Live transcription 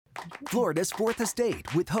Florida's Fourth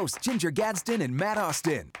Estate with hosts Ginger Gadsden and Matt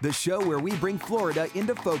Austin, the show where we bring Florida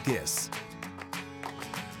into focus.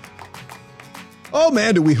 Oh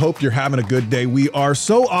man, do we hope you're having a good day. We are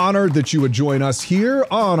so honored that you would join us here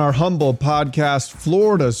on our humble podcast,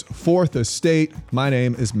 Florida's Fourth Estate. My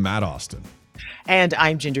name is Matt Austin. And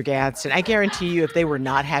I'm Ginger Gadsden. I guarantee you if they were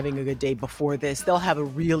not having a good day before this, they'll have a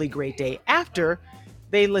really great day after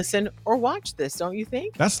they listen or watch this, don't you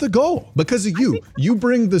think? That's the goal. Because of you. You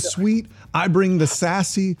bring the sweet, I bring the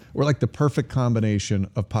sassy. We're like the perfect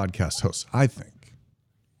combination of podcast hosts, I think.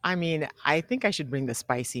 I mean, I think I should bring the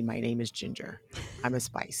spicy. My name is Ginger. I'm a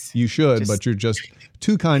spice. You should, but you're just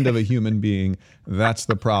too kind of a human being. That's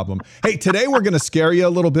the problem. Hey, today we're going to scare you a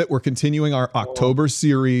little bit. We're continuing our October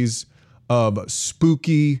series of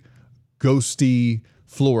spooky, ghosty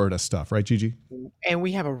Florida stuff. Right, Gigi? And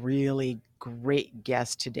we have a really great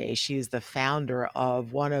guest today. She is the founder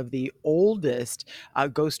of one of the oldest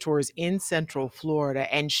ghost tours in Central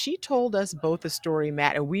Florida. And she told us both a story,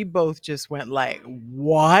 Matt, and we both just went like,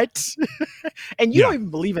 what? And you don't even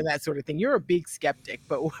believe in that sort of thing. You're a big skeptic,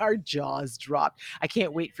 but our jaws dropped. I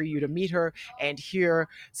can't wait for you to meet her and hear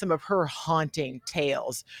some of her haunting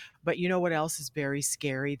tales. But you know what else is very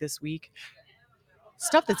scary this week?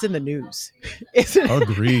 Stuff that's in the news. Isn't it?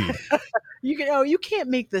 Agreed. You can't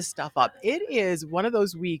make this stuff up. It is one of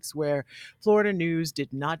those weeks where Florida news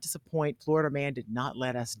did not disappoint. Florida man did not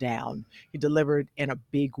let us down. He delivered in a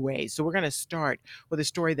big way. So we're going to start with a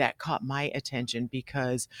story that caught my attention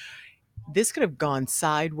because this could have gone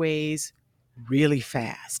sideways really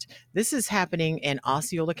fast. This is happening in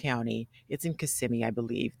Osceola County. It's in Kissimmee, I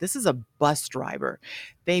believe. This is a bus driver.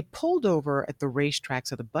 They pulled over at the racetrack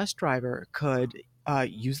so the bus driver could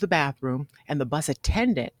use the bathroom, and the bus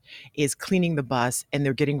attendant is cleaning the bus, and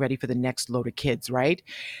they're getting ready for the next load of kids, right?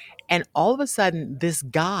 And all of a sudden, this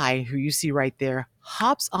guy who you see right there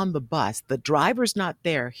hops on the bus. The driver's not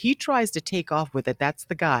there. He tries to take off with it. That's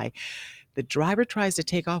the guy. The driver tries to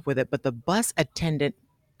take off with it, but the bus attendant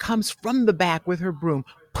comes from the back with her broom,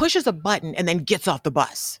 pushes a button, and then gets off the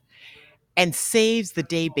bus and saves the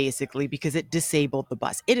day basically because it disabled the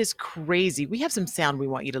bus. It is crazy. We have some sound we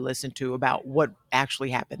want you to listen to about what actually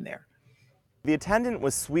happened there. The attendant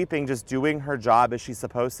was sweeping, just doing her job as she's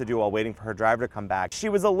supposed to do while waiting for her driver to come back. She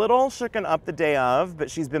was a little shooken up the day of, but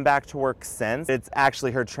she's been back to work since. It's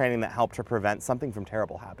actually her training that helped her prevent something from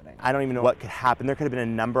terrible happening. I don't even know what could happen. There could have been a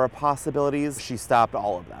number of possibilities. She stopped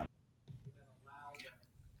all of them.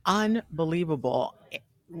 Unbelievable.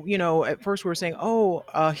 You know, at first we were saying, oh,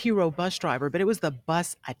 a hero bus driver, but it was the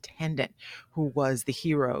bus attendant who was the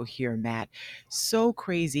hero here, Matt. So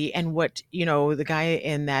crazy. And what, the guy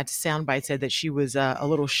in that soundbite said that she was a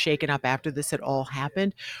little shaken up after this had all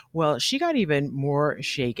happened. Well, she got even more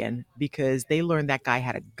shaken because they learned that guy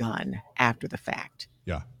had a gun after the fact.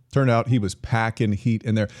 Yeah. Turned out he was packing heat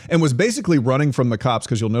in there and was basically running from the cops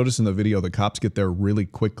because you'll notice in the video the cops get there really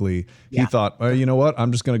quickly. He thought, you know what?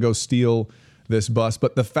 I'm just going to go steal this bus.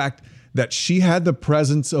 But the fact that she had the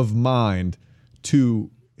presence of mind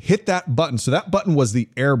to hit that button. So that button was the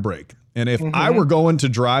air brake. And if I were going to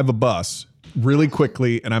drive a bus really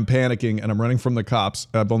quickly and I'm panicking and I'm running from the cops,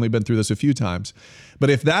 I've only been through this a few times. But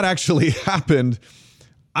if that actually happened,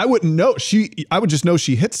 I wouldn't know. I would just know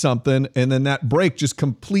she hit something, and then that brake just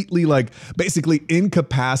completely, basically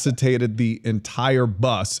incapacitated the entire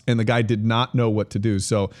bus, and the guy did not know what to do.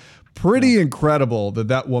 So pretty incredible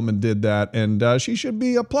that woman did that, and she should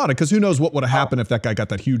be applauded, because who knows what would have happened if that guy got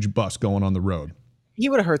that huge bus going on the road. He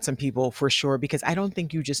would have hurt some people for sure, because I don't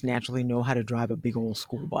think you just naturally know how to drive a big old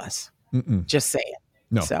school bus. Just saying.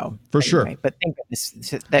 No, so, for sure. But thank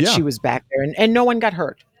goodness that she was back there and no one got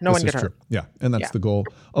hurt. No one got hurt. Yeah, and that's the goal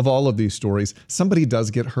of all of these stories. Somebody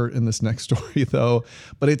does get hurt in this next story, though,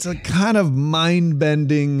 but it's a kind of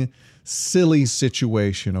mind-bending, silly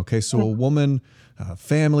situation, okay? So a woman,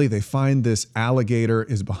 family, they find this alligator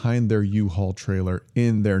is behind their U-Haul trailer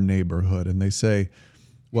in their neighborhood, and they say,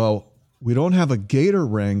 well, we don't have a gator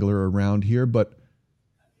wrangler around here, but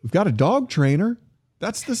we've got a dog trainer.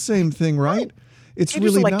 That's the same thing, right? It's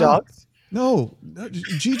Gators really are like not. Dogs. No,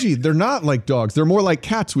 Gigi, they're not like dogs. They're more like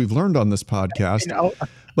cats, we've learned on this podcast.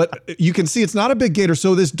 But you can see it's not a big gator.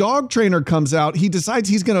 So this dog trainer comes out. He decides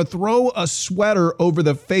he's going to throw a sweater over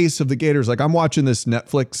the face of the gators. Like, I'm watching this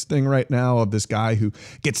Netflix thing right now of this guy who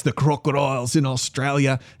gets the crocodiles in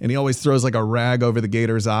Australia, and he always throws like a rag over the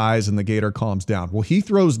gator's eyes, and the gator calms down. Well, he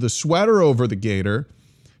throws the sweater over the gator,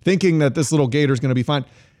 thinking that this little gator is going to be fine.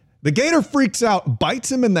 The gator freaks out,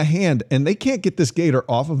 bites him in the hand, and they can't get this gator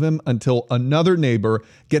off of him until another neighbor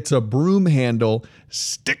gets a broom handle,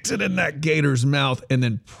 sticks it in that gator's mouth, and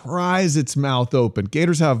then pries its mouth open.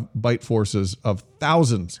 Gators have bite forces of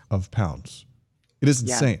thousands of pounds. It is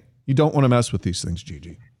insane. You don't want to mess with these things,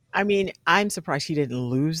 Gigi. I mean, I'm surprised he didn't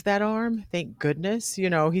lose that arm. Thank goodness.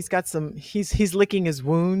 He's got he's licking his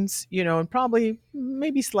wounds, and probably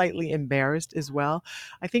maybe slightly embarrassed as well.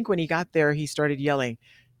 I think when he got there, he started yelling,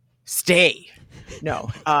 "Stay." No.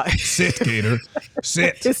 Sit, gator.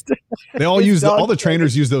 Sit. They all all the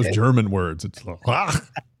trainers use those German words. It's like, ah.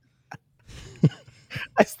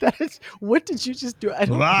 What did you just do? I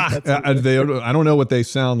don't know what they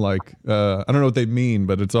sound like. I don't know what they mean,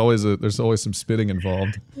 but there's always some spitting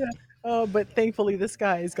involved. Yeah. But thankfully this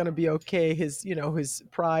guy is going to be okay. His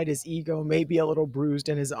pride, his ego may be a little bruised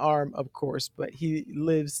in his arm, of course, but he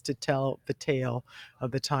lives to tell the tale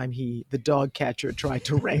of the time the dog catcher tried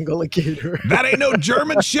to wrangle a gator. That ain't no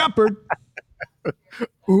German shepherd.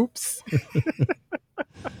 Oops.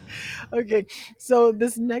 Okay, so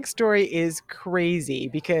this next story is crazy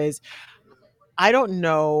because I don't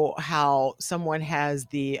know how someone has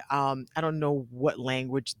I don't know what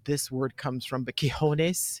language this word comes from, but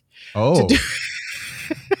cojones. Oh.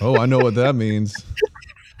 Oh, I know what that means.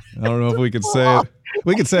 I don't know if we can say it.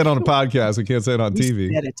 We can say it on a podcast. We can't say it on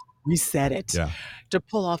TV. We said it. Yeah. To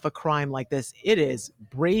pull off a crime like this, it is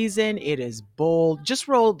brazen. It is bold. Just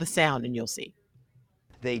roll the sound and you'll see.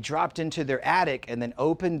 They dropped into their attic and then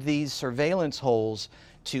opened these surveillance holes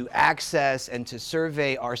to access and to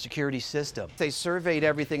survey our security system. They surveyed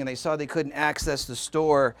everything and they saw they couldn't access the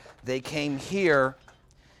store. They came here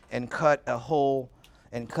and cut a hole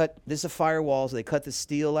this is a firewall, so they cut the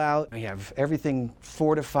steel out. We have everything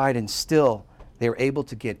fortified, and still they were able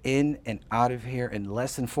to get in and out of here in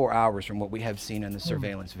less than 4 hours from what we have seen in the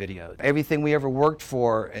surveillance video. Everything we ever worked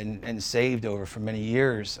for and saved over for many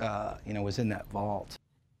years, was in that vault.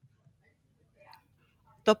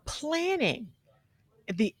 The planning,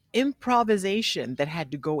 the improvisation that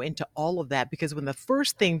had to go into all of that, because when the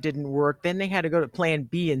first thing didn't work, then they had to go to plan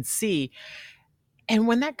B and C. And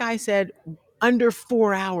when that guy said under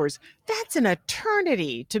 4 hours, that's an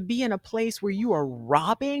eternity to be in a place where you are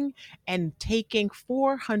robbing and taking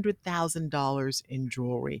 $400,000 in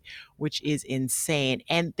jewelry, which is insane.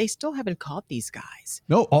 And they still haven't caught these guys.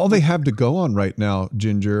 No, all they have to go on right now,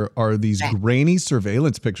 Ginger, are these grainy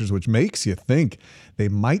surveillance pictures, which makes you think they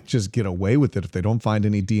might just get away with it if they don't find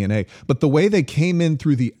any DNA. But the way they came in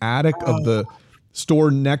through the attic of the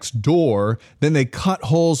store next door, then they cut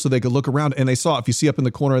holes so they could look around, and they saw, if you see up in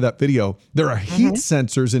the corner of that video, there are heat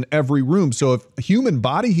sensors in every room. So if human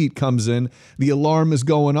body heat comes in, the alarm is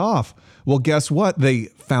going off. Well, guess what? They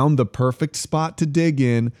found the perfect spot to dig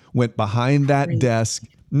in, went behind that desk,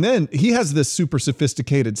 and then he has this super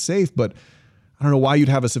sophisticated safe, but I don't know why you'd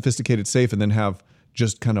have a sophisticated safe and then have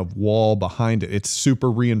just kind of wall behind it. It's super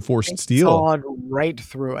reinforced steel. Sawed right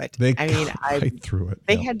through it. They through it.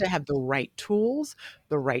 They had to have the right tools,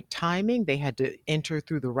 the right timing. They had to enter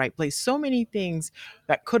through the right place. So many things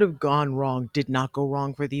that could have gone wrong did not go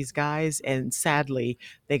wrong for these guys. And sadly,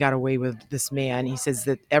 they got away with this man. He says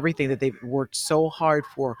that everything that they've worked so hard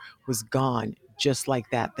for was gone just like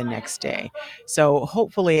that the next day. So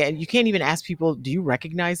hopefully, and you can't even ask people, do you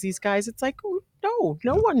recognize these guys? It's like, oh,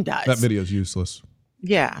 no one does. That video is useless.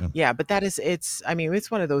 Yeah. But it's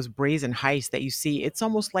one of those brazen heists that you see. It's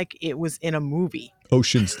almost like it was in a movie.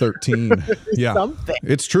 Ocean's 13. Yeah. Something.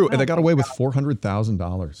 It's true. And they got away with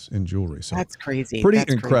 $400,000 in jewelry. So that's crazy.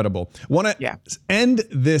 Pretty incredible. Want to end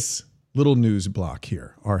this little news block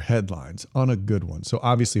here, our headlines, on a good one. So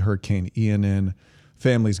obviously Hurricane Ian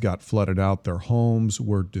families got flooded out. Their homes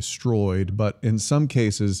were destroyed. But in some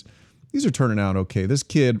cases, these are turning out okay. This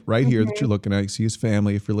kid right here that you're looking at, you see his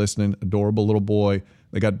family, if you're listening, adorable little boy.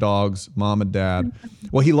 They got dogs, mom and dad.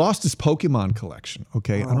 Well, he lost his Pokemon collection,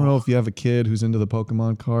 okay? I don't know if you have a kid who's into the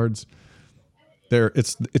Pokemon cards.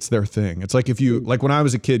 It's their thing. It's like like when I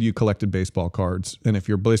was a kid, you collected baseball cards. And if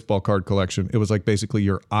your baseball card collection, it was like basically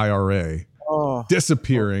your IRA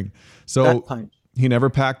disappearing. So he never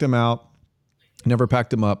packed them out, never packed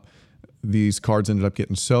them up. These cards ended up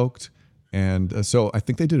getting soaked. And so I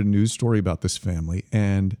think they did a news story about this family,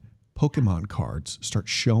 and Pokemon cards start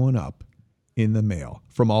showing up in the mail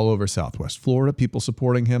from all over Southwest Florida, people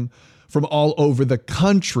supporting him from all over the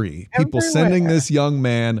country, people sending this young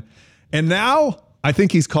man. And now I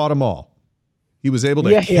think he's caught them all. He was able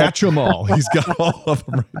to catch them all. He's got all of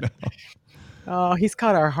them right now. Oh, he's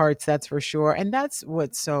caught our hearts, that's for sure. And that's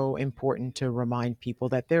what's so important to remind people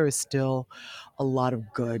that there is still a lot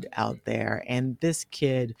of good out there. And this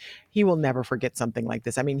kid, he will never forget something like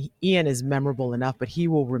this. I mean, Ian is memorable enough, but he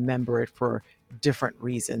will remember it for different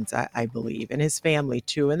reasons, I believe, and his family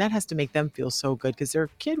too. And that has to make them feel so good because their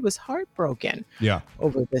kid was heartbroken Yeah.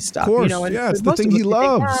 over this stuff. Of course. You know, and Yeah, it's the most of thing us he would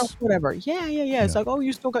think, "Ah, loves." whatever. Yeah. It's Yeah. like, oh,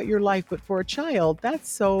 you still got your life, but for a child, that's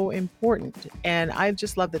so important. And I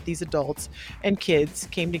just love that these adults and kids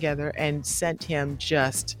came together and sent him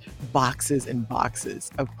just boxes and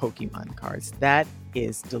boxes of Pokemon cards. That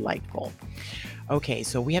is delightful. Okay,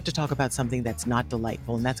 so we have to talk about something that's not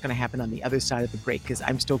delightful, and that's going to happen on the other side of the break because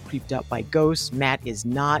I'm still creeped out by ghosts. Matt is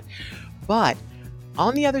not. But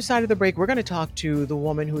on the other side of the break, we're going to talk to the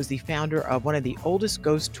woman who is the founder of one of the oldest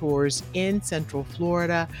ghost tours in Central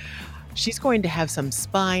Florida. She's going to have some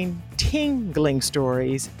spine tingling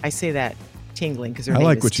stories. I say that tingling because her I name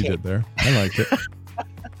like is what you Ting. did there. I liked it.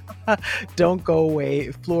 Don't go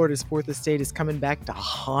away. Florida's Fourth Estate is coming back to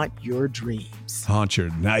haunt your dreams. Haunt your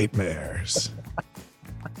nightmares.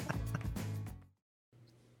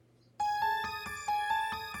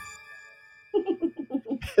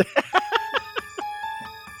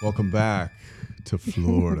 Welcome back to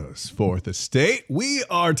Florida's Fourth Estate. We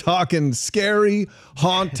are talking scary,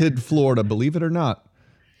 haunted Florida. Believe it or not,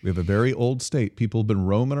 we have a very old state. People have been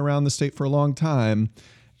roaming around the state for a long time,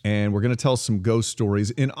 and we're going to tell some ghost stories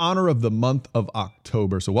in honor of the month of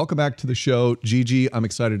October. So welcome back to the show. Gigi, I'm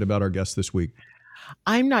excited about our guest this week.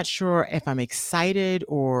 I'm not sure if I'm excited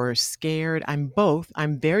or scared. I'm both.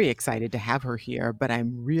 I'm very excited to have her here, but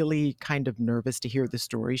I'm really kind of nervous to hear the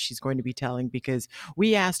story she's going to be telling because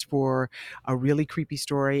we asked for a really creepy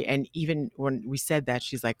story. And even when we said that,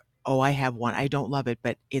 she's like, oh, I have one. I don't love it,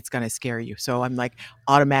 but it's going to scare you. So I'm like,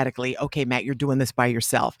 automatically, okay, Matt, you're doing this by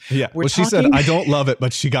yourself. Yeah. We're Well, she said, talking- I don't love it,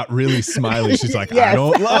 but she got really smiley. She's like, I Yes.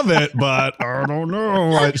 don't love it, but I don't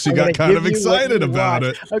know. She I'm got gonna kind give of you what excited you about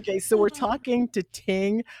want. it. Okay, so we're talking to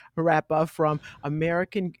Ting Rappa from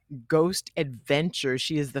American Ghost Adventures.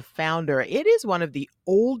 She is the founder. It is one of the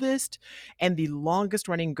oldest and the longest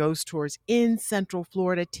running ghost tours in Central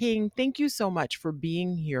Florida. Ting, thank you so much for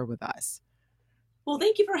being here with us. Well,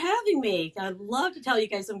 thank you for having me. I'd love to tell you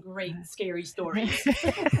guys some great scary stories.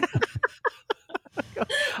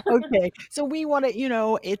 Okay, so we want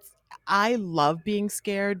to, I love being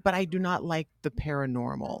scared, but I do not like the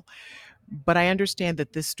paranormal. But I understand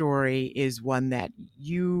that this story is one that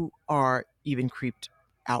you are even creeped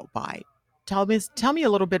out by. Tell me a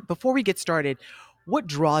little bit before we get started, what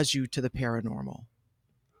draws you to the paranormal?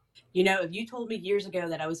 You know, if you told me years ago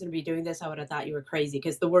that I was going to be doing this, I would have thought you were crazy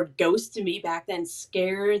because the word ghost to me back then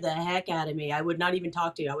scared the heck out of me. I would not even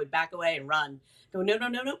talk to you. I would back away and run. Go,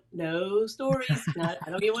 no stories. I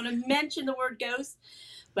don't even want to mention the word ghost.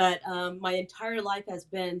 But my entire life has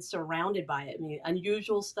been surrounded by it. I mean,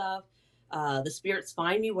 unusual stuff. The spirits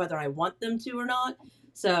find me whether I want them to or not.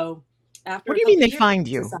 So after What do you mean they find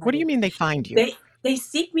you? What do you mean they find you? They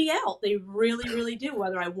seek me out. They really, really do.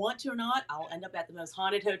 Whether I want to or not, I'll end up at the most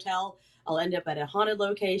haunted hotel. I'll end up at a haunted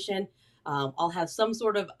location. I'll have some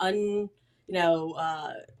sort of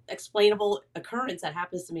explainable occurrence that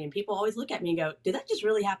happens to me. And people always look at me and go, did that just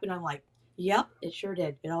really happen? I'm like, yep, it sure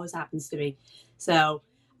did. It always happens to me. So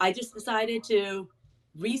I just decided to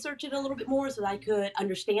research it a little bit more so that I could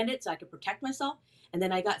understand it, so I could protect myself. And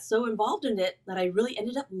then I got so involved in it that I really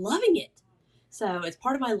ended up loving it. So it's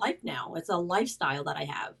part of my life now. It's a lifestyle that I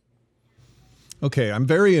have. Okay, I'm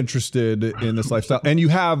very interested in this lifestyle. And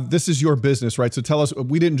this is your business, right? So tell us,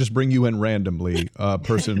 we didn't just bring you in randomly, a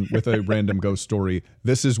person with a random ghost story.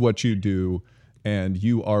 This is what you do, and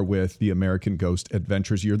you are with the American Ghost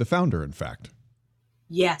Adventures. You're the founder, in fact.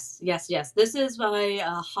 Yes. This is my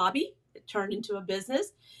hobby. It turned into a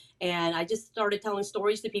business. And I just started telling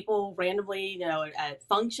stories to people randomly, at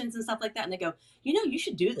functions and stuff like that. And they go, you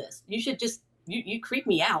should do this. You should just, you creep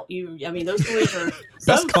me out. Those stories are so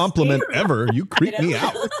Best compliment scary. ever. You creep me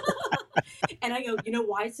out. And I go,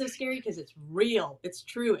 why it's so scary? Because it's real. It's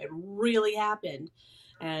true. It really happened.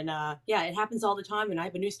 And it happens all the time. And I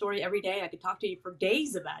have a new story every day. I could talk to you for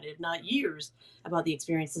days about it, if not years, about the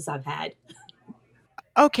experiences I've had.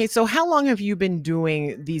 Okay, so how long have you been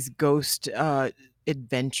doing these ghost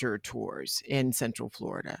adventure tours in Central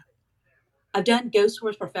Florida? I've done ghost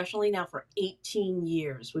tours professionally now for 18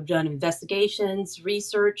 years. We've done investigations,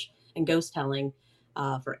 research, and ghost telling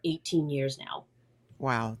for 18 years now.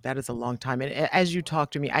 Wow, that is a long time. And as you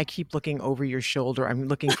talk to me, I keep looking over your shoulder. I'm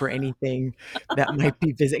looking for anything that might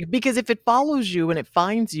be visiting. Because if it follows you and it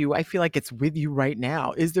finds you, I feel like it's with you right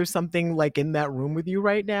now. Is there something like in that room with you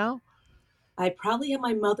right now? I probably have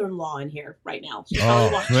my mother-in-law in here right now. She's probably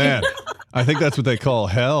Oh watching. man, I think that's what they call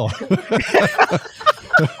hell.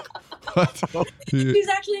 She's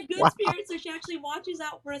actually a good spirit, so she actually watches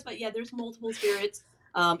out for us. But yeah, there's multiple spirits.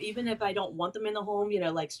 Even if I don't want them in the home,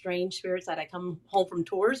 like strange spirits that I come home from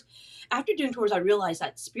tours. After doing tours, I realized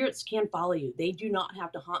that spirits can follow you. They do not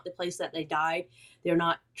have to haunt the place that they died. They're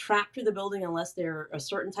not trapped to the building unless they're a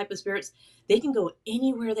certain type of spirits. They can go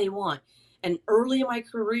anywhere they want. And early in my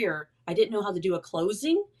career, I didn't know how to do a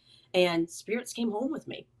closing, and spirits came home with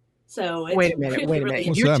me. So it's Wait a minute.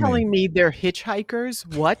 What's You're that telling me they're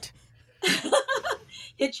hitchhikers? What?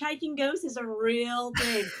 Hitchhiking ghosts is a real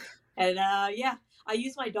thing. And yeah, I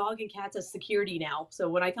use my dog and cats as security now. So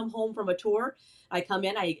when I come home from a tour, I come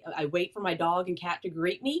in, I wait for my dog and cat to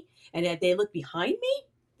greet me. And if they look behind me,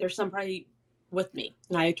 there's somebody with me.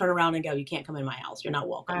 And I turn around and go, you can't come in my house. You're not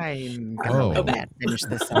welcome. I'm Oh. go back. Finish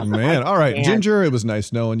this Oh up. man. All right, can't. Ginger, it was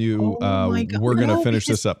nice knowing you. Oh my God. We're gonna No, finish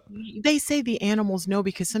because this up. They say the animals know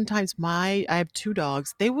because sometimes I have 2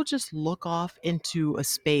 dogs. They will just look off into a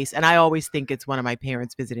space, and I always think it's one of my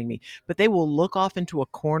parents visiting me, but they will look off into a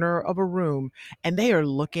corner of a room and they are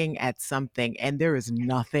looking at something, and there is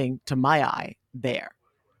nothing to my eye there.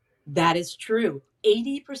 That is true.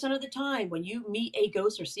 80% of the time when you meet a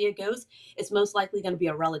ghost or see a ghost, it's most likely going to be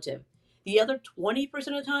a relative. The other 20%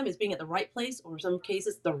 of the time is being at the right place, or in some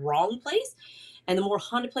cases, the wrong place. And the more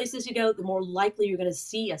haunted places you go, the more likely you're going to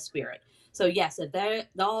see a spirit. So yes, if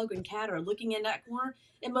that dog and cat are looking in that corner,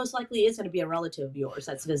 it most likely is going to be a relative of yours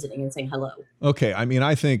that's visiting and saying hello. Okay, I mean,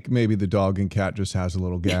 I think maybe the dog and cat just has a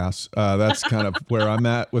little gas. That's kind of where I'm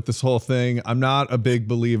at with this whole thing. I'm not a big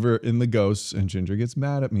believer in the ghosts, and Ginger gets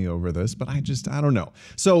mad at me over this, but I don't know.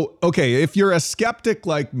 So, okay, if you're a skeptic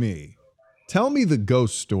like me, tell me the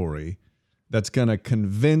ghost story that's going to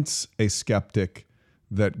convince a skeptic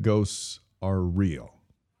that ghosts are real.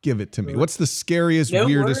 Give it to me. What's the scariest, No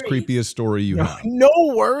weirdest, worries. creepiest story you have? No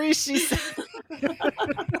worries, she said.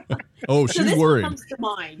 Oh, So she's this one worried. comes to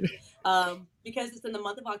mind because it's in the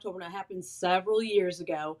month of October and it happened several years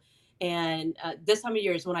ago. And this time of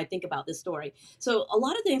year is when I think about this story. So a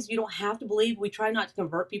lot of things you don't have to believe. We try not to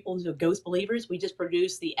convert people into ghost believers. We just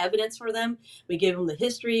produce the evidence for them. We give them the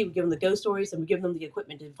history, we give them the ghost stories, and we give them the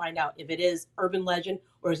equipment to find out if it is urban legend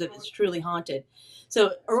or if it's truly haunted.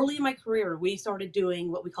 So early in my career, we started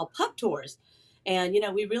doing what we call pub tours. And,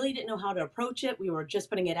 we really didn't know how to approach it. We were just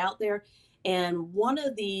putting it out there. And one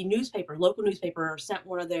of the local newspaper, sent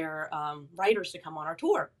one of their writers to come on our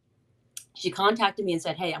tour. She contacted me and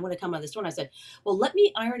said, hey, I'm going to come on this one. I said, well, let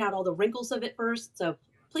me iron out all the wrinkles of it first. So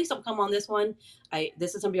please don't come on this one.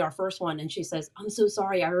 This is going to be our first one. And she says, I'm so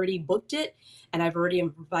sorry. I already booked it and I've already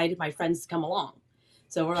invited my friends to come along.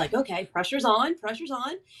 So we're like, okay, pressure's on.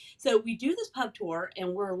 So we do this pub tour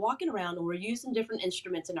and we're walking around and we're using different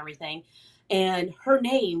instruments and everything. And her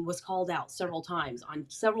name was called out several times on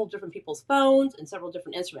several different people's phones and several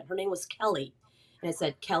different instruments. Her name was Kelly. And it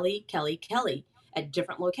said Kelly, Kelly, Kelly at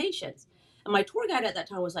different locations. And my tour guide at that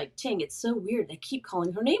time was like, Ting, it's so weird. They keep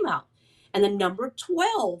calling her name out. And the number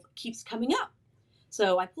 12 keeps coming up.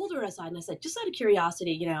 So I pulled her aside and I said, just out of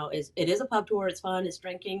curiosity, it is a pub tour. It's fun. It's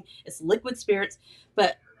drinking. It's liquid spirits.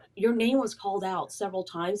 But your name was called out several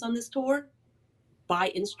times on this tour by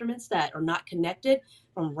instruments that are not connected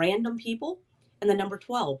from random people. And the number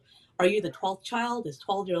 12, are you the 12th child? Is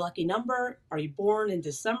 12 your lucky number? Are you born in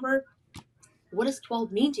December? What does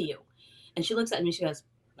 12 mean to you? And she looks at me, she goes,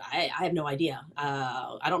 I have no idea.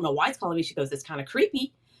 I don't know why it's calling me. She goes, it's kind of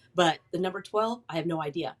creepy, but the number 12, I have no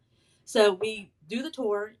idea. So we do the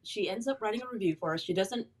tour. She ends up writing a review for us. She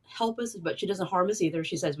doesn't help us, but she doesn't harm us either.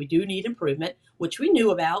 She says we do need improvement, which we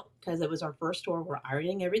knew about because it was our first tour. We're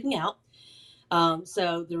ironing everything out.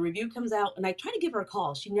 So the review comes out and I try to give her a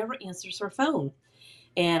call. She never answers her phone.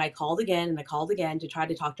 And I called again to try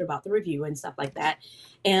to talk to her about the review and stuff like that.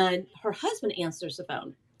 And her husband answers the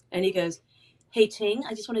phone and he goes, hey, Ting,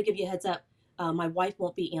 I just want to give you a heads up. My wife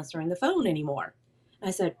won't be answering the phone anymore. And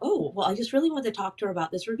I said, oh, well, I just really wanted to talk to her about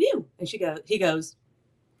this review. And he goes,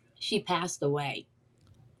 she passed away.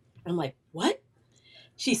 I'm like, what?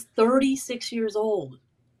 She's 36 years old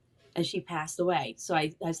and she passed away. So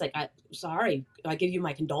I was like, sorry, I give you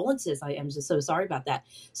my condolences. I am just so sorry about that.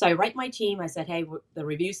 So I write my team. I said, hey, the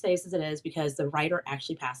review stays as it is because the writer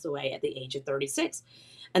actually passed away at the age of 36.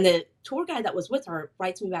 And the tour guide that was with her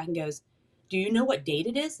writes me back and goes, do you know what date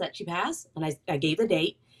it is that she passed? And I gave the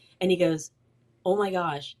date and he goes, oh my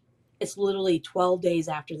gosh, it's literally 12 days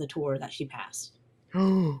after the tour that she passed.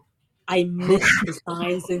 I missed the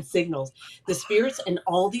signs and signals. The spirits in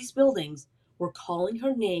all these buildings were calling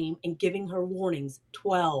her name and giving her warnings.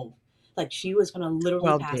 12. Like she was going to literally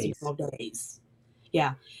 12 pass in days. 12 days.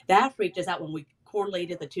 Yeah, that freaked us out when we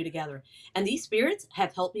correlated the two together. And these spirits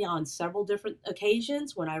have helped me on several different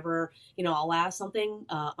occasions. Whenever, I'll ask something,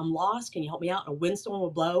 I'm lost, can you help me out? A windstorm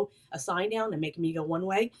will blow a sign down and make me go one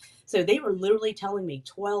way. So they were literally telling me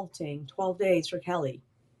 12 days for Kelly.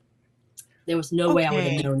 There was no way I would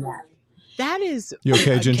have Okay. known that. That is. You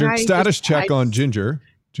okay, Can Ginger? I Status just- check I on just- Ginger.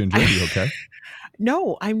 Ginger, you okay?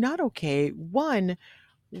 No, I'm not okay. One,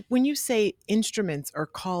 when you say instruments are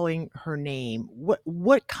calling her name,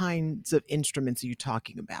 what kinds of instruments are you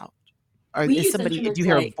talking about? We Is use somebody? Do instruments you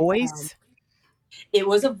hear a like, voice? It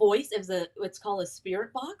was a voice. It was what's called a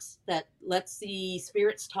spirit box that lets the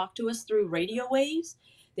spirits talk to us through radio waves.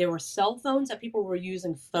 There were cell phones that people were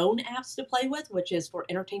using phone apps to play with, which is for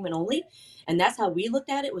entertainment only. And that's how we looked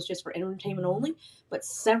at it, was just for entertainment only. But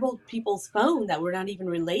several people's phone that were not even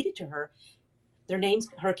related to her, her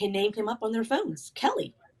name came up on their phones,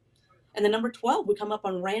 Kelly. And the number 12 would come up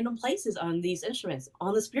on random places on these instruments.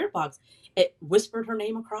 On the spirit box, it whispered her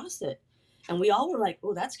name across it. And we all were like,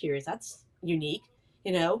 oh, that's curious. That's unique.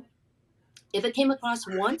 If it came across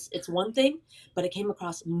once, it's one thing, but it came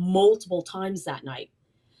across multiple times that night.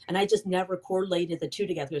 And I just never correlated the two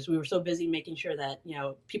together because we were so busy making sure that,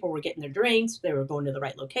 people were getting their drinks, they were going to the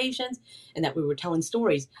right locations, and that we were telling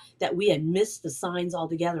stories, that we had missed the signs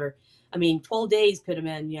altogether. 12 days could have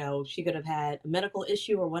been, she could have had a medical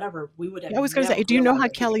issue or whatever. We would have. I was going to say, do you know how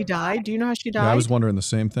Kelly died? Do you know how she died? Yeah, I was wondering the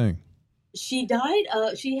same thing. She died.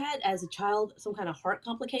 She had, as a child, some kind of heart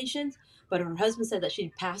complications, but her husband said that she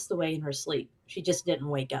passed away in her sleep. She just didn't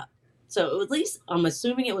wake up. So at least I'm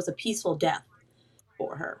assuming it was a peaceful death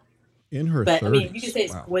for her. In her 30s. But you could say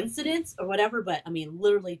it's Wow. coincidence or whatever, but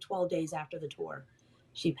literally 12 days after the tour,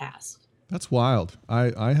 she passed. That's wild.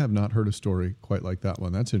 I have not heard a story quite like that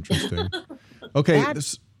one. That's interesting. Okay,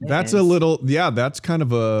 that's a little, that's kind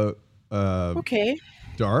of a Okay.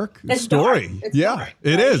 dark It's story. dark. It's Yeah, dark,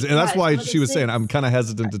 it right? is. And that's Yeah, why it's one of she was those saying, things. I'm kind of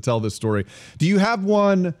hesitant to tell this story. Do you have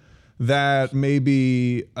one that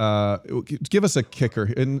maybe, give us a kicker.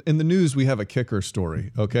 In the news, we have a kicker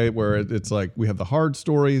story, okay? Where it's like, we have the hard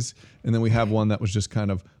stories, and then we have one that was just kind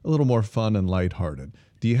of a little more fun and lighthearted.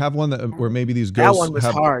 Do you have one where maybe these ghosts? That one was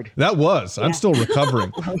hard. That was. I'm Yeah. still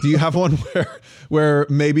recovering. Do you have one where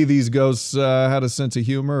maybe these ghosts had a sense of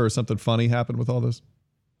humor or something funny happened with all this?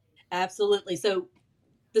 Absolutely. So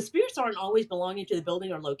the spirits aren't always belonging to the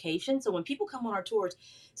building or location. So when people come on our tours,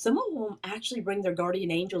 some of them actually bring their guardian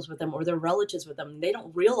angels with them or their relatives with them, and they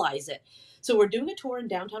don't realize it. So we're doing a tour in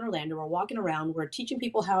downtown Orlando. We're walking around. We're teaching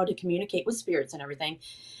people how to communicate with spirits and everything.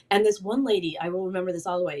 And this one lady, I will remember this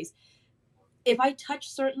always. If I touch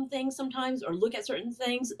certain things sometimes or look at certain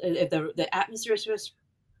things, if the atmosphere is just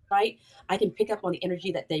right, I can pick up on the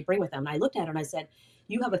energy that they bring with them. And I looked at her and I said,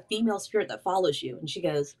 you have a female spirit that follows you. And she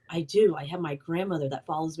goes, I do. I have my grandmother that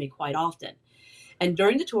follows me quite often. And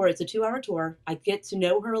during the tour, it's a 2-hour tour, I get to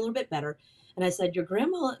know her a little bit better. And I said, your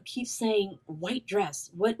grandma keeps saying white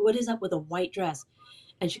dress. What is up with a white dress?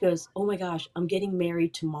 And she goes, oh my gosh, I'm getting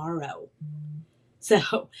married tomorrow.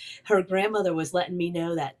 So her grandmother was letting me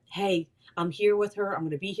know that, hey, I'm here with her. I'm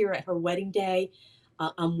going to be here at her wedding day.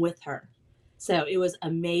 I'm with her. So it was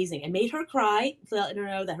amazing. It made her cry, letting her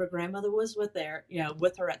know that her grandmother was with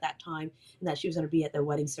her at that time, and that she was going to be at the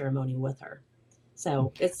wedding ceremony with her.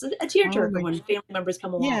 So it's a tearjerker when family members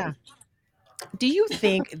come along. Yeah. Do you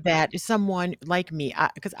think that someone like me,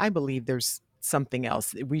 because I believe there's something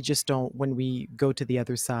else, we just don't, when we go to the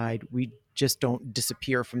other side, we just don't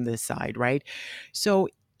disappear from this side, right? So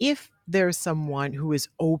if there's someone who is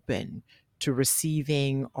open to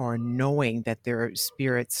receiving or knowing that there are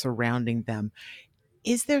spirits surrounding them,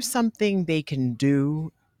 is there something they can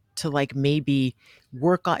do to maybe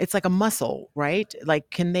work on, it's like a muscle, right?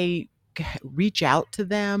 Can they reach out to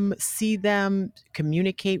them, see them,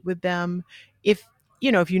 communicate with them, if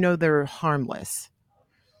you know they're harmless?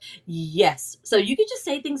 Yes. So you can just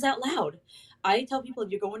say things out loud. I tell people,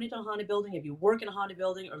 if you're going into a haunted building, if you work in a haunted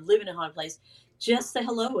building or live in a haunted place, just say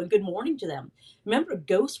hello and good morning to them. Remember,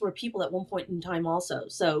 ghosts were people at one point in time also.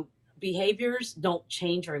 So behaviors don't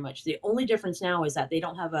change very much. The only difference now is that they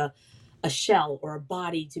don't have a shell or a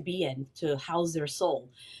body to be in to house their soul.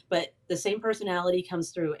 But the same personality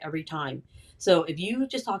comes through every time. So if you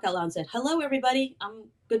just talk out loud and said, hello, everybody,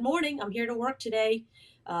 good morning. I'm here to work today.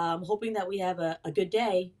 I'm hoping that we have a good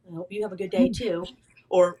day. I hope you have a good day too.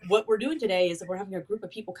 Or what we're doing today is that we're having a group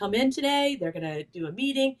of people come in today. They're going to do a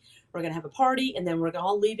meeting. We're going to have a party. And then we're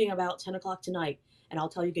all leaving about 10 o'clock tonight. And I'll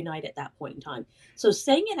tell you good night at that point in time. So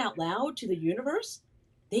saying it out loud to the universe,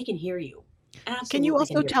 they can hear you. Absolutely. Can you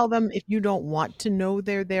also hear tell them, if you don't want to know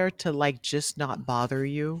they're there, to just not bother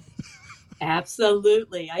you?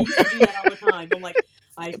 Absolutely. I used to do that all the time. I'm like,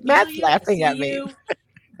 I feel Matt's you. I laughing see at me. you.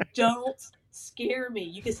 Don't scare me.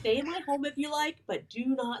 You can stay in my home if you like, but do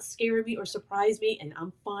not scare me or surprise me, and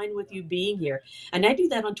I'm fine with you being here. And I do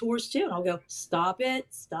that on tours too. And I'll go, stop it,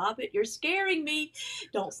 you're scaring me.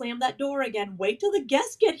 Don't slam that door again. Wait till the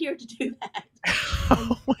guests get here to do that.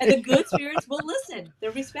 And the good spirits will listen.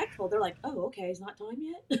 They're respectful. They're like, oh, okay, it's not time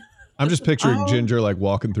yet. I'm just picturing Oh. Ginger like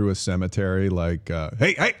walking through a cemetery, like,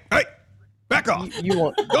 hey, back off. You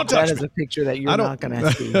won't. Don't That touch is me. a picture that I you're don't- not going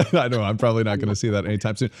to see. I know. I'm probably not going to see that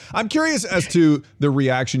anytime soon. I'm curious as to the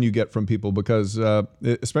reaction you get from people because,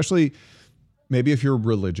 especially maybe if you're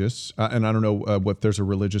religious, and I don't know what there's a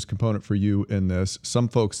religious component for you in this. Some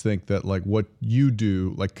folks think that like what you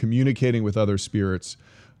do, like communicating with other spirits,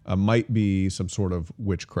 might be some sort of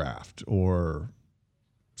witchcraft or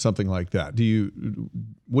something like that.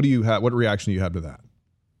 What reaction do you have to that?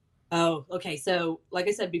 Oh, okay. So, like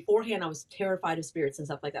I said beforehand, I was terrified of spirits and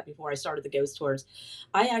stuff like that before I started the ghost tours.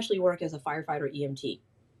 I actually work as a firefighter EMT,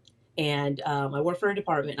 and I work for a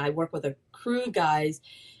department. And I work with a crew of guys.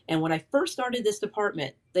 And when I first started this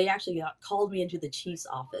department, they actually called me into the chief's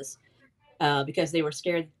office because they were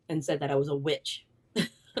scared and said that I was a witch.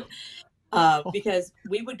 Because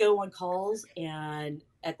we would go on calls, and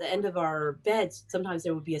at the end of our beds, sometimes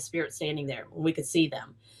there would be a spirit standing there, and we could see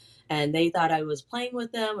them. And they thought I was playing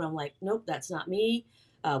with them. And I'm like, nope, that's not me.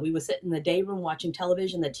 We would sit in the day room watching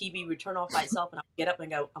television. The TV would turn off by itself. And I would get up and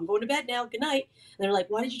go, I'm going to bed now. Good night. And they're like,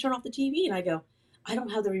 why did you turn off the TV? And I go, I don't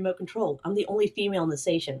have the remote control. I'm the only female in the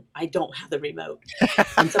station. I don't have the remote.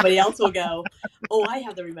 And somebody else will go, oh, I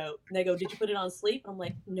have the remote. And they go, did you put it on sleep? I'm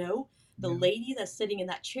like, no. The lady that's sitting in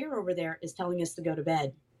that chair over there is telling us to go to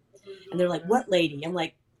bed. And they're like, what lady? I'm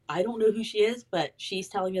like, I don't know who she is, but she's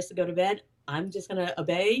telling us to go to bed. I'm just going to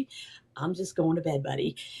obey. I'm just going to bed,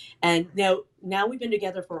 buddy. And now we've been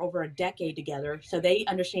together for over a decade together. So they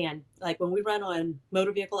understand, like when we run on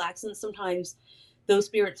motor vehicle accidents, sometimes those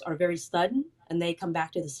spirits are very sudden and they come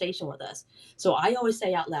back to the station with us. So I always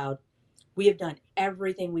say out loud, we have done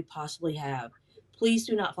everything we possibly have. Please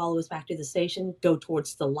do not follow us back to the station. Go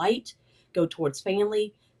towards the light, go towards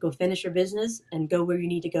family, go finish your business and go where you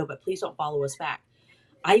need to go. But please don't follow us back.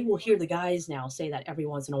 I will hear the guys now say that every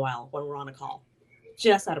once in a while when we're on a call,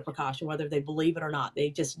 just out of precaution, whether they believe it or not.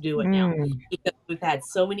 They just do it now because we've had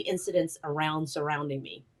so many incidents surrounding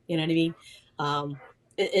me. You know what I mean?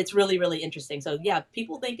 It's really, really interesting. So yeah,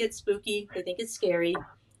 people think it's spooky. They think it's scary.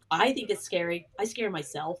 I think it's scary. I scare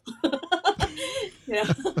myself.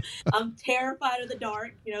 I'm terrified of the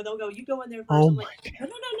dark. They'll go, you go in there first. I'm like,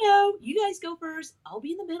 no. You guys go first. I'll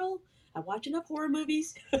be in the middle. I watch enough horror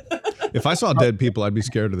movies. If I saw dead people, I'd be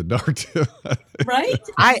scared of the dark too. Right?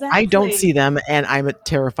 I don't Exactly. see them, and I'm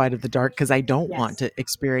terrified of the dark because I don't want Yes. to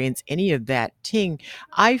experience any of that ting.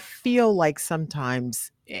 I feel like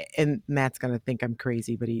sometimes, and Matt's gonna think I'm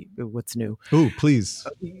crazy, but what's new? Ooh, please.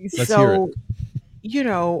 Let's So, hear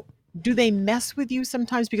it. do they mess with you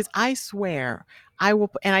sometimes? Because I swear I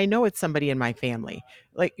will, and I know it's somebody in my family,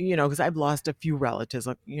 like, because I've lost a few relatives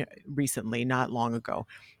recently, not long ago.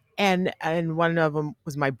 And one of them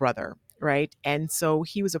was my brother, right? And so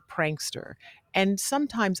he was a prankster. And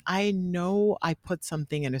sometimes I know I put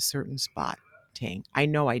something in a certain spot, Ting. I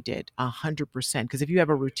know I did 100%. Because if you have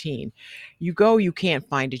a routine, you go, you can't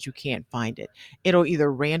find it. It'll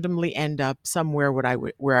either randomly end up somewhere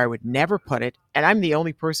where I would never put it, and I'm the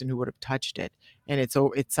only person who would have touched it, and it's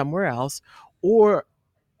somewhere else, or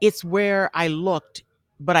it's where I looked,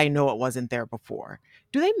 but I know it wasn't there before.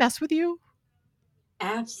 Do they mess with you?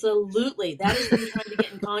 Absolutely. That is them trying to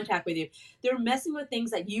get in contact with you. They're messing with things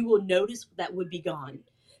that you will notice that would be gone.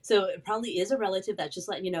 So it probably is a relative that's just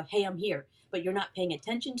letting you know, hey, I'm here, but you're not paying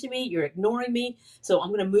attention to me. You're ignoring me. So I'm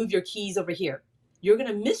going to move your keys over here. You're going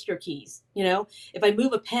to miss your keys. If I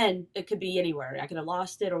move a pen, it could be anywhere. I could have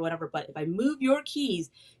lost it or whatever. But if I move your keys,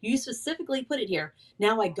 you specifically put it here.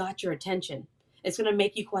 Now I got your attention. It's going to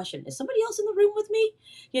make you question, is somebody else in the room with me?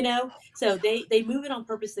 So they move it on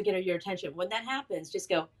purpose to get your attention. When that happens, just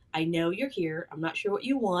go, I know you're here. I'm not sure what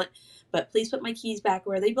you want, but please put my keys back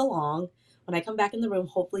where they belong. When I come back in the room,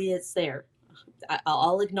 hopefully it's there.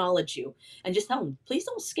 I'll acknowledge you and just tell them, please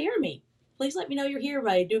don't scare me. Please let me know you're here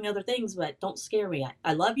by doing other things, but don't scare me.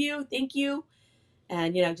 I love you. Thank you.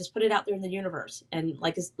 And, just put it out there in the universe. And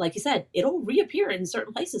like you said, it'll reappear in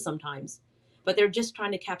certain places sometimes, but they're just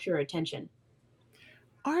trying to capture your attention.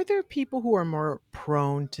 Are there people who are more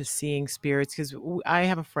prone to seeing spirits? Because I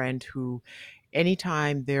have a friend who,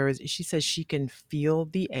 anytime she says she can feel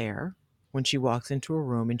the air when she walks into a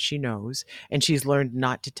room, and she knows, and she's learned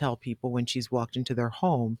not to tell people when she's walked into their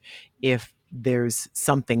home if there's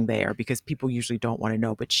something there, because people usually don't want to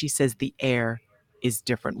know. But she says the air is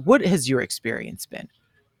different. What has your experience been?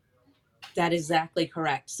 That is exactly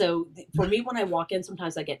correct. So for me, when I walk in,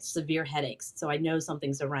 sometimes I get severe headaches. So I know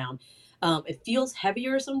something's around. It feels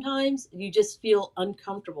heavier sometimes. You just feel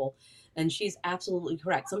uncomfortable. And she's absolutely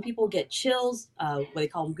correct. Some people get chills, what they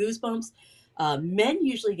call them goosebumps. Men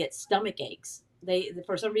usually get stomach aches.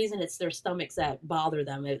 For some reason, it's their stomachs that bother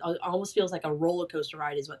them. It almost feels like a roller coaster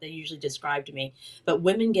ride is what they usually describe to me. But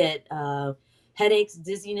women get headaches,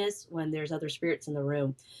 dizziness when there's other spirits in the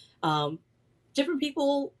room. Different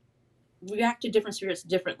people react to different spirits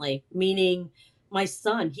differently, meaning my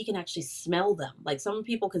son, he can actually smell them. Like some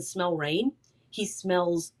people can smell rain. He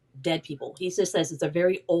smells dead people. He just says it's a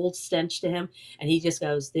very old stench to him. And he just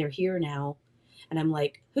goes, they're here now. And I'm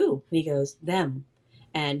like, who? And he goes, them.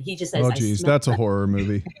 And he just says, oh, geez, that's a horror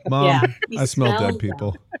movie. Mom, yeah, I smell dead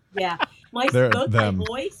people. Yeah. My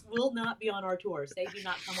boys will not be on our tours. They do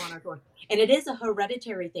not come on our tour. And it is a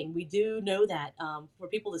hereditary thing. We do know that for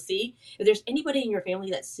people to see. If there's anybody in your family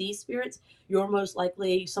that sees spirits, you're most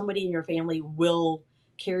likely somebody in your family will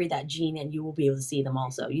carry that gene and you will be able to see them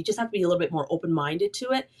also. You just have to be a little bit more open-minded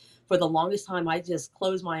to it. For the longest time, I just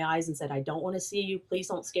closed my eyes and said, I don't want to see you. Please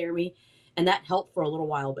don't scare me. And that helped for a little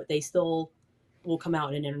while, but they still will come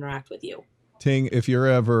out and interact with you. Ting, if you're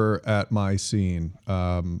ever at my scene,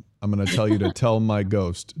 I'm going to tell you to tell my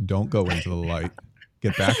ghost, don't go into the light.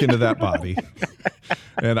 Get back into that body.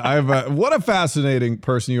 And what a fascinating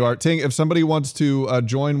person you are. Ting, if somebody wants to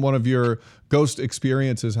join one of your ghost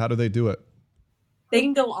experiences, how do they do it? They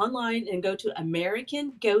can go online and go to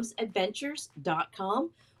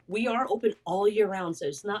AmericanGhostAdventures.com. We are open all year round, so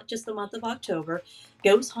it's not just the month of October.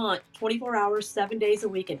 Ghost hunt 24 hours, 7 days a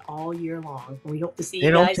week, and all year long. We hope to see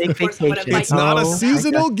you guys. Of course, it's not a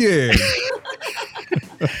seasonal gig.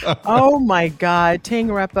 Oh my God, Ting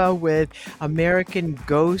Repa with American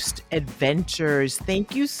Ghost Adventures.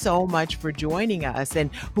 Thank you so much for joining us,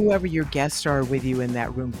 and whoever your guests are with you in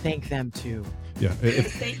that room, thank them too. Yeah.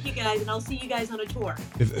 Thank you guys, and I'll see you guys on a tour.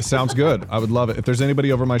 It sounds good. I would love it. If there's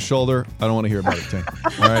anybody over my shoulder, I don't want to hear about it, Ting.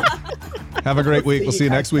 All right. Have a great week. We'll see you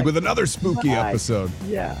next week with another spooky episode.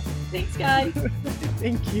 Yeah. Thanks, guys.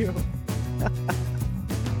 Thank you.